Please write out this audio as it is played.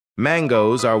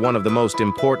Mangoes are one of the most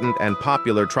important and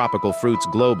popular tropical fruits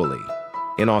globally.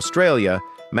 In Australia,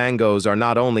 mangoes are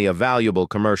not only a valuable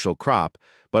commercial crop,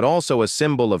 but also a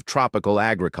symbol of tropical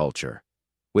agriculture.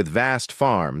 With vast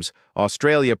farms,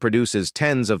 Australia produces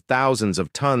tens of thousands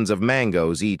of tons of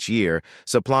mangoes each year,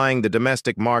 supplying the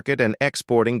domestic market and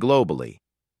exporting globally.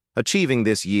 Achieving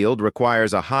this yield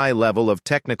requires a high level of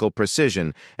technical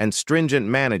precision and stringent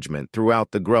management throughout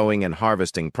the growing and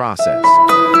harvesting process.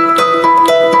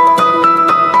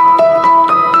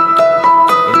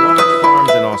 In large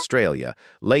farms in Australia,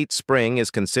 late spring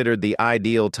is considered the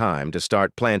ideal time to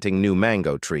start planting new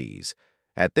mango trees.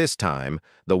 At this time,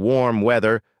 the warm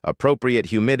weather, appropriate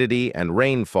humidity, and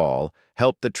rainfall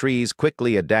help the trees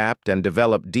quickly adapt and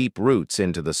develop deep roots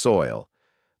into the soil.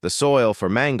 The soil for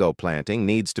mango planting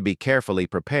needs to be carefully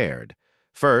prepared.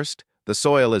 First, the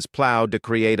soil is plowed to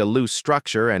create a loose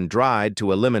structure and dried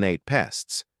to eliminate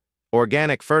pests.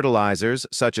 Organic fertilizers,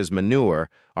 such as manure,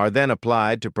 are then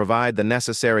applied to provide the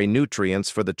necessary nutrients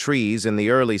for the trees in the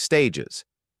early stages.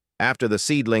 After the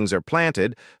seedlings are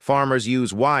planted, farmers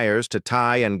use wires to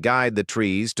tie and guide the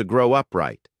trees to grow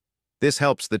upright. This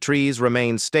helps the trees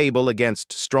remain stable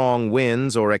against strong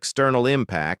winds or external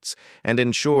impacts and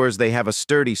ensures they have a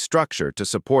sturdy structure to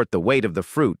support the weight of the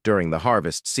fruit during the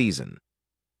harvest season.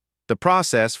 The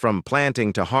process from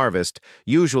planting to harvest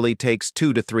usually takes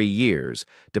 2 to 3 years,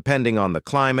 depending on the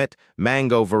climate,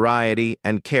 mango variety,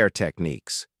 and care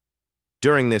techniques.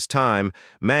 During this time,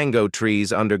 mango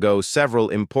trees undergo several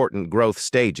important growth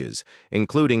stages,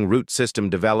 including root system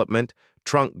development,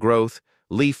 trunk growth,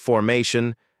 leaf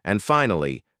formation, and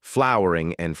finally,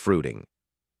 flowering and fruiting.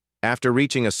 After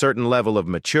reaching a certain level of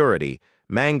maturity,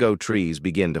 mango trees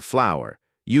begin to flower,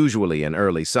 usually in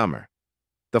early summer.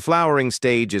 The flowering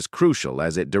stage is crucial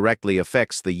as it directly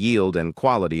affects the yield and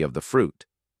quality of the fruit.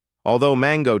 Although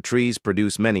mango trees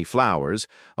produce many flowers,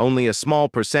 only a small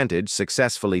percentage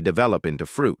successfully develop into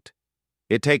fruit.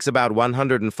 It takes about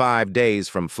 105 days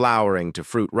from flowering to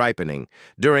fruit ripening,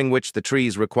 during which the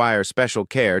trees require special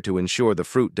care to ensure the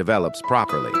fruit develops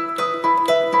properly.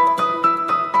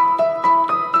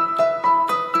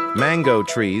 Mango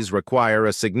trees require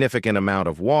a significant amount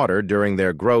of water during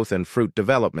their growth and fruit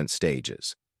development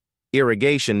stages.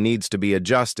 Irrigation needs to be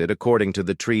adjusted according to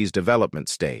the tree's development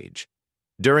stage.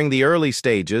 During the early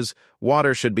stages,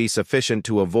 water should be sufficient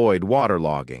to avoid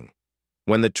waterlogging.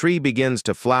 When the tree begins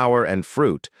to flower and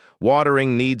fruit,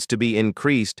 watering needs to be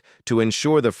increased to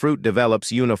ensure the fruit develops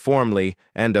uniformly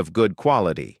and of good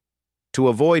quality. To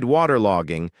avoid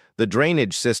waterlogging, the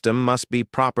drainage system must be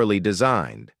properly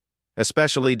designed.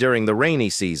 Especially during the rainy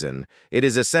season, it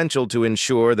is essential to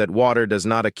ensure that water does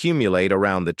not accumulate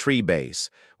around the tree base,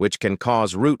 which can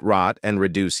cause root rot and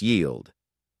reduce yield.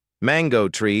 Mango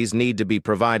trees need to be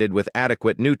provided with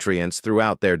adequate nutrients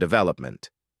throughout their development.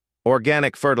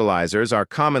 Organic fertilizers are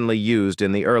commonly used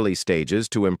in the early stages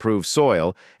to improve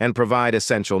soil and provide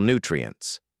essential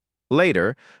nutrients.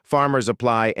 Later, farmers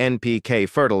apply NPK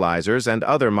fertilizers and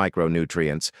other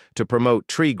micronutrients to promote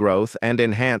tree growth and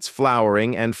enhance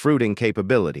flowering and fruiting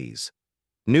capabilities.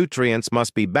 Nutrients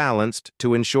must be balanced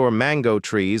to ensure mango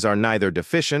trees are neither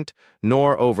deficient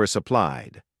nor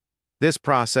oversupplied. This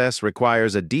process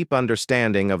requires a deep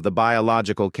understanding of the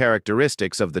biological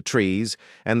characteristics of the trees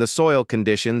and the soil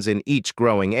conditions in each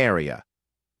growing area.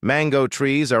 Mango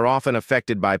trees are often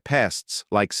affected by pests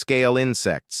like scale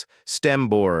insects, stem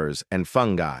borers, and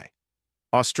fungi.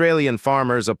 Australian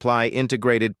farmers apply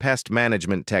integrated pest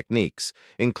management techniques,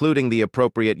 including the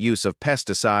appropriate use of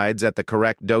pesticides at the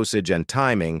correct dosage and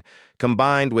timing,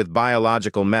 combined with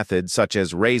biological methods such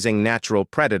as raising natural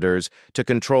predators to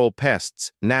control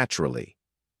pests naturally.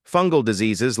 Fungal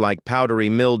diseases like powdery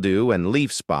mildew and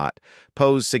leaf spot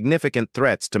pose significant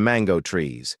threats to mango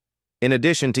trees. In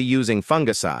addition to using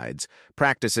fungicides,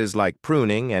 practices like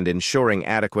pruning and ensuring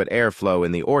adequate airflow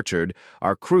in the orchard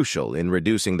are crucial in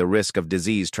reducing the risk of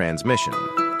disease transmission.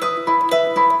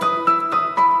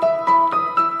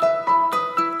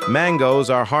 Mangoes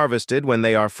are harvested when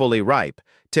they are fully ripe,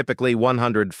 typically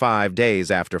 105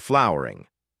 days after flowering.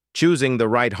 Choosing the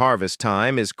right harvest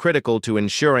time is critical to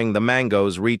ensuring the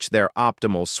mangoes reach their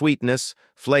optimal sweetness,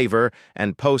 flavor,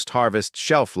 and post-harvest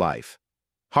shelf life.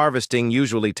 Harvesting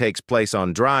usually takes place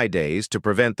on dry days to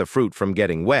prevent the fruit from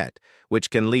getting wet, which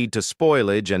can lead to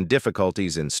spoilage and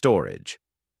difficulties in storage.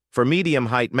 For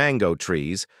medium-height mango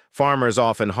trees, farmers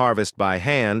often harvest by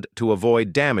hand to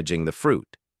avoid damaging the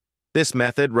fruit. This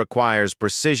method requires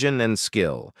precision and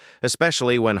skill,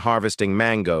 especially when harvesting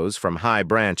mangoes from high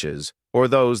branches or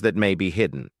those that may be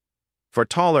hidden. For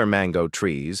taller mango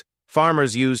trees,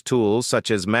 Farmers use tools such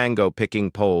as mango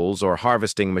picking poles or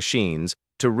harvesting machines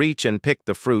to reach and pick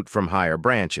the fruit from higher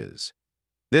branches.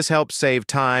 This helps save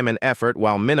time and effort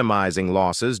while minimizing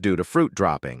losses due to fruit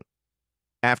dropping.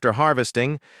 After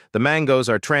harvesting, the mangoes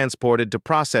are transported to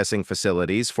processing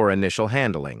facilities for initial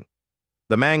handling.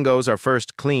 The mangoes are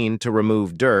first cleaned to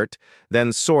remove dirt,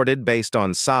 then sorted based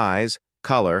on size,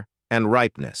 color, and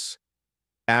ripeness.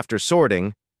 After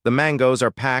sorting, the mangoes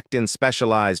are packed in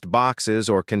specialized boxes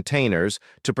or containers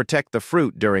to protect the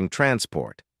fruit during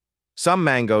transport. Some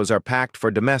mangoes are packed for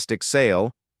domestic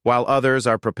sale, while others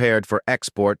are prepared for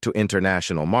export to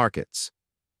international markets.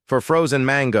 For frozen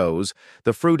mangoes,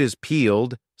 the fruit is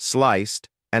peeled, sliced,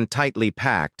 and tightly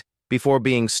packed before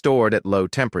being stored at low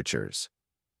temperatures.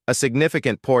 A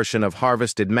significant portion of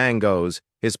harvested mangoes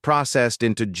is processed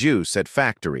into juice at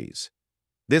factories.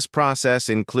 This process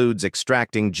includes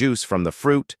extracting juice from the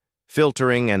fruit,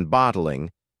 filtering and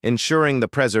bottling, ensuring the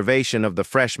preservation of the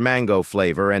fresh mango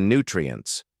flavor and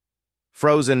nutrients.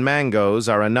 Frozen mangoes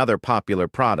are another popular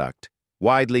product,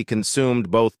 widely consumed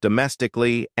both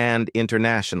domestically and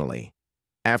internationally.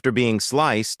 After being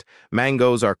sliced,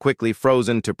 mangoes are quickly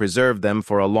frozen to preserve them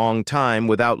for a long time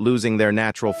without losing their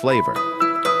natural flavor.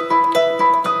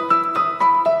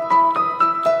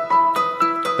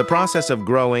 The process of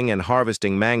growing and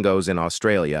harvesting mangoes in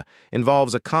Australia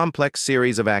involves a complex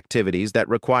series of activities that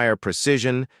require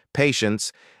precision,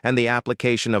 patience, and the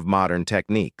application of modern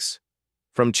techniques.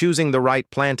 From choosing the right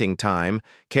planting time,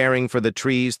 caring for the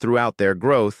trees throughout their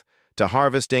growth, to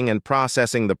harvesting and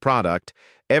processing the product,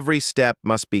 every step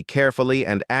must be carefully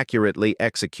and accurately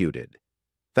executed.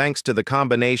 Thanks to the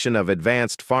combination of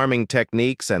advanced farming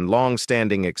techniques and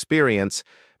long-standing experience,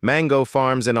 mango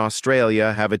farms in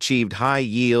Australia have achieved high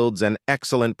yields and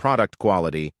excellent product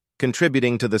quality,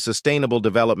 contributing to the sustainable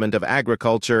development of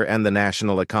agriculture and the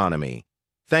national economy.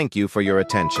 Thank you for your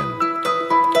attention.